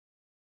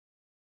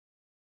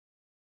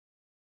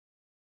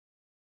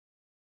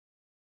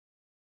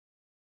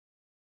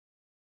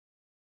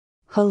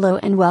Hello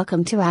and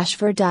welcome to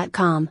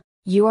ashford.com.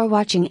 You are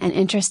watching an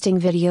interesting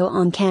video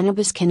on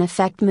cannabis can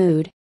affect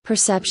mood,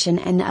 perception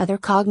and other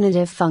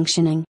cognitive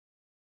functioning.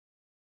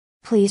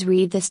 Please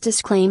read this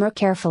disclaimer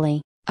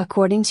carefully.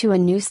 According to a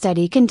new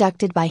study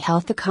conducted by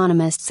health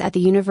economists at the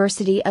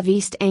University of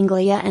East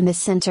Anglia and the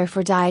Centre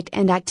for Diet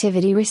and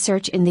Activity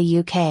Research in the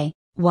UK,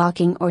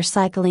 walking or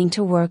cycling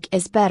to work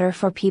is better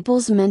for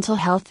people's mental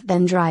health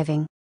than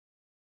driving.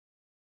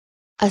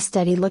 A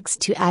study looks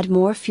to add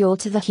more fuel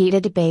to the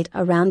heated debate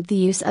around the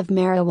use of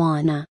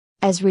marijuana,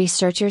 as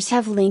researchers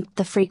have linked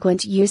the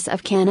frequent use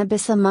of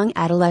cannabis among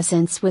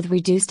adolescents with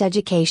reduced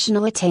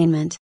educational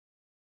attainment.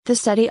 The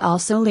study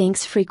also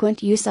links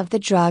frequent use of the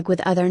drug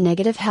with other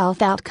negative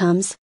health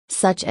outcomes,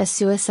 such as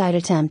suicide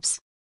attempts.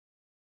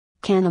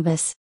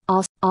 Cannabis,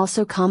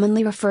 also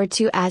commonly referred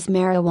to as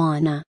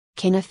marijuana,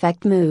 can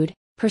affect mood,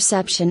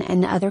 perception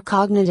and other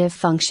cognitive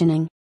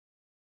functioning.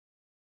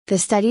 The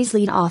study's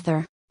lead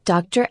author,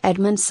 Dr.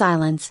 Edmund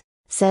Silence,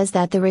 says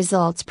that the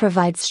results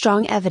provide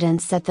strong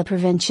evidence that the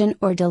prevention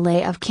or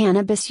delay of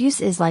cannabis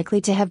use is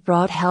likely to have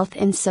broad health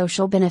and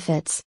social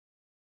benefits.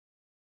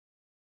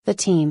 The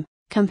team,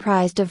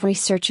 comprised of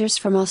researchers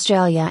from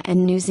Australia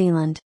and New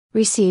Zealand,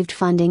 received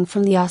funding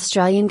from the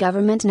Australian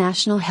Government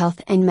National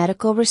Health and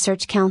Medical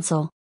Research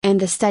Council, and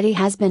the study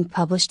has been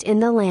published in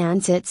the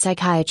Lancet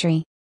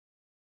Psychiatry.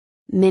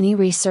 Many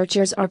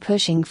researchers are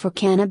pushing for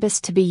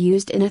cannabis to be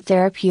used in a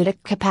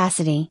therapeutic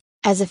capacity,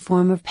 as a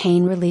form of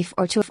pain relief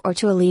or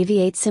to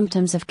alleviate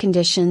symptoms of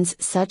conditions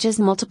such as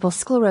multiple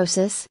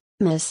sclerosis,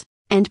 MS,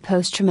 and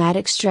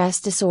post-traumatic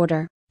stress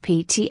disorder,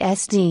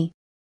 PTSD.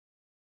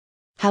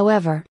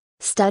 However,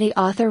 study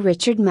author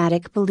Richard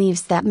Maddock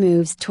believes that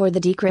moves toward the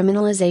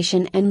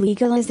decriminalization and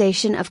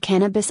legalization of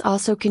cannabis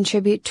also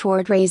contribute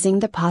toward raising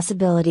the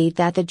possibility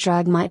that the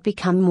drug might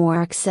become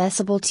more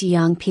accessible to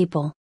young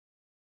people.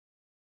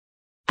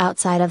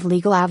 Outside of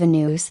legal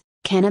avenues,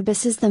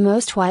 cannabis is the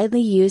most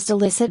widely used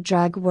illicit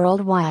drug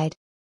worldwide.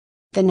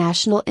 The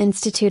National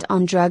Institute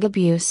on Drug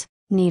Abuse,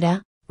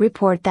 NIDA,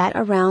 report that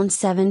around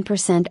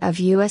 7% of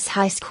U.S.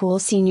 high school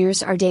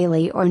seniors are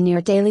daily or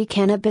near daily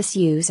cannabis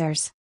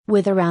users,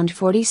 with around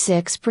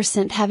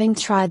 46% having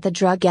tried the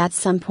drug at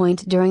some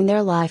point during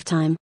their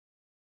lifetime.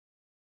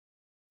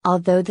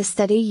 Although the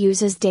study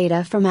uses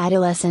data from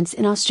adolescents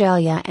in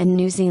Australia and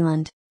New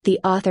Zealand, the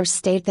authors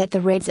state that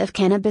the rates of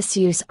cannabis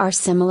use are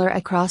similar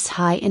across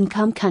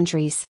high-income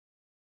countries.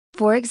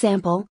 For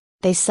example,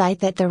 they cite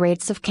that the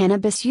rates of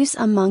cannabis use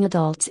among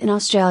adults in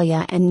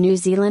Australia and New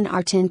Zealand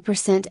are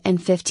 10% and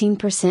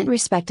 15%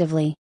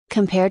 respectively,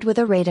 compared with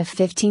a rate of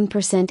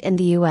 15% in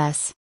the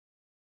US.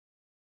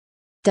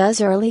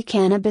 Does early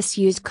cannabis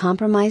use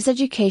compromise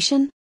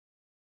education?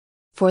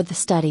 For the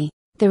study,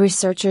 the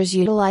researchers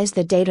utilized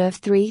the data of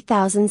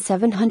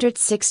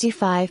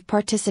 3,765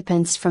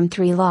 participants from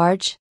three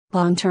large,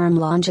 long-term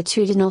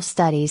longitudinal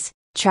studies,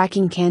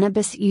 tracking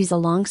cannabis use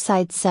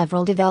alongside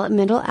several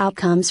developmental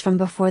outcomes from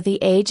before the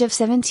age of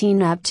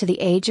 17 up to the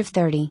age of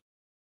 30.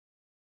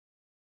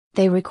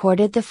 They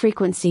recorded the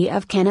frequency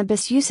of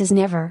cannabis use as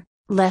never,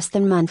 less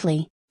than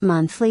monthly,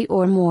 monthly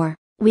or more,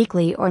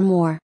 weekly or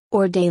more,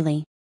 or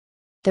daily.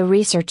 The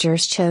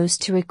researchers chose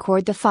to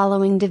record the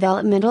following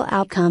developmental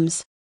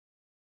outcomes: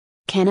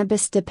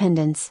 cannabis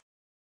dependence,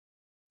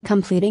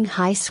 completing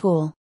high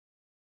school,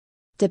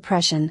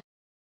 depression,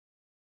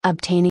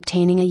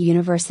 obtaining a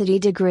university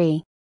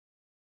degree,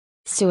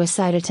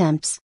 suicide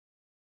attempts,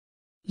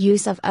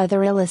 use of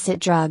other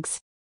illicit drugs,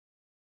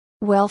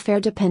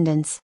 welfare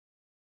dependence.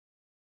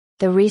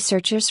 The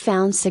researchers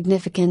found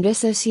significant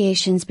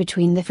associations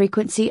between the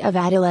frequency of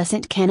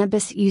adolescent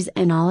cannabis use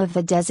and all of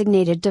the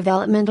designated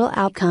developmental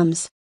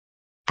outcomes.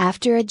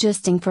 After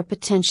adjusting for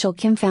potential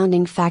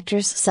confounding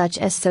factors such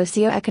as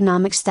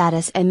socioeconomic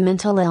status and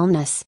mental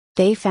illness,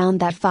 they found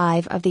that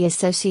 5 of the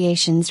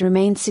associations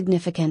remained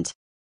significant.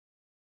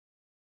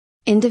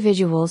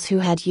 Individuals who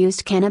had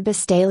used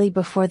cannabis daily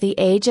before the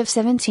age of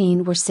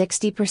 17 were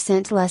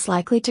 60% less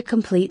likely to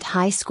complete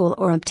high school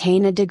or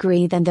obtain a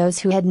degree than those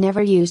who had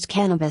never used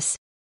cannabis.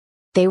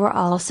 They were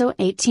also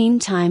 18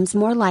 times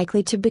more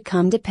likely to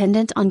become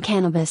dependent on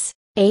cannabis,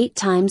 8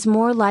 times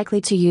more likely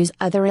to use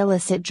other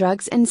illicit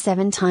drugs and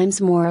 7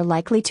 times more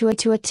likely to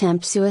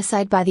attempt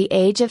suicide by the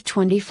age of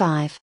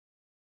 25.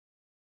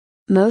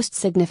 Most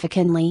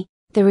significantly,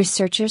 the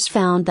researchers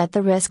found that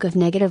the risk of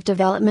negative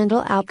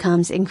developmental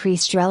outcomes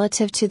increased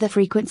relative to the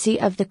frequency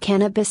of the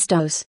cannabis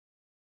dose.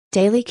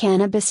 Daily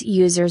cannabis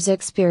users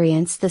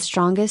experience the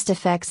strongest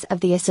effects of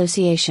the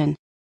association.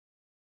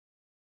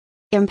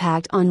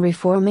 Impact on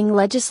reforming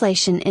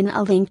legislation. In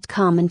a linked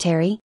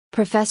commentary,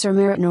 Professor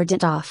Marit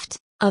Nordentoft,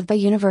 of the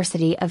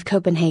University of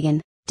Copenhagen,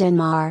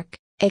 Denmark,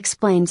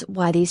 explains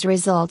why these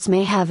results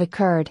may have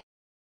occurred.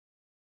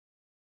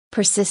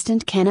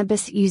 Persistent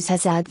cannabis use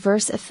has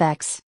adverse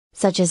effects,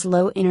 such as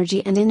low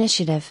energy and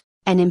initiative,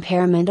 an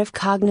impairment of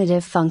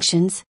cognitive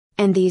functions,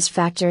 and these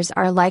factors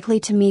are likely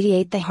to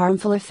mediate the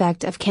harmful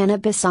effect of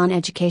cannabis on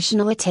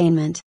educational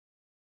attainment.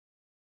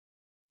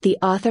 The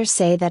authors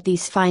say that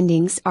these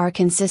findings are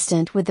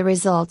consistent with the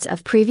results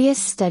of previous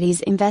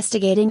studies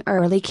investigating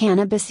early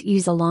cannabis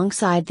use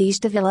alongside these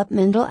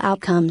developmental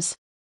outcomes.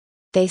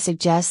 They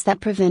suggest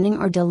that preventing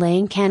or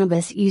delaying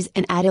cannabis use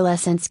in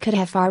adolescents could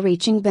have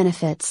far-reaching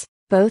benefits,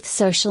 both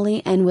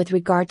socially and with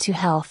regard to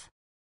health.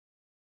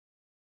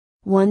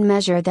 One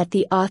measure that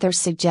the authors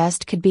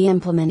suggest could be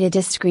implemented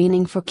is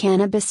screening for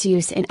cannabis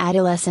use in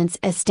adolescents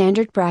as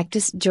standard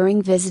practice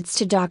during visits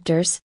to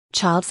doctors,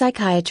 child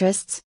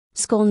psychiatrists,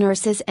 school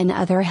nurses and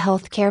other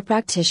healthcare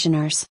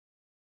practitioners.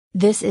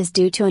 This is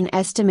due to an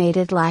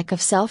estimated lack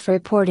of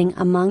self-reporting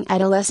among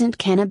adolescent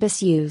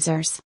cannabis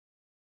users.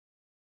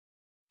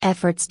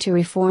 Efforts to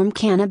reform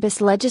cannabis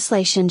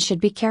legislation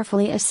should be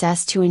carefully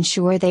assessed to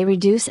ensure they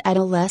reduce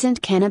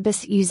adolescent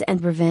cannabis use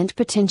and prevent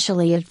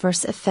potentially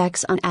adverse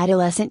effects on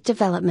adolescent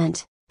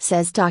development,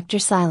 says Dr.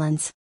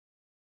 Silence.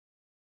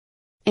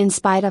 In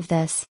spite of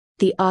this,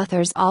 the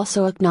authors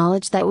also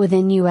acknowledge that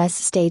within U.S.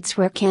 states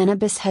where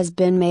cannabis has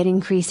been made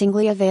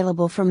increasingly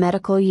available for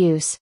medical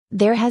use,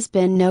 there has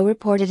been no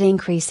reported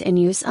increase in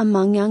use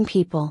among young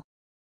people.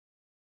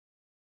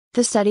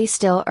 The study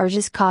still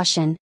urges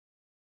caution.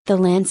 The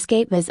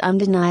landscape is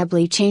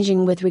undeniably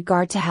changing with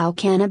regard to how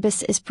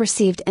cannabis is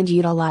perceived and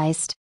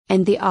utilized,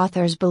 and the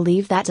authors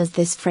believe that as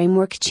this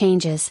framework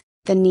changes,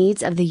 the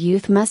needs of the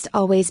youth must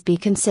always be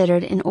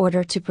considered in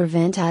order to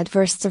prevent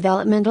adverse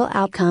developmental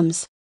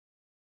outcomes.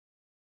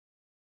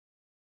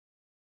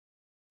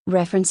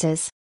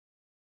 References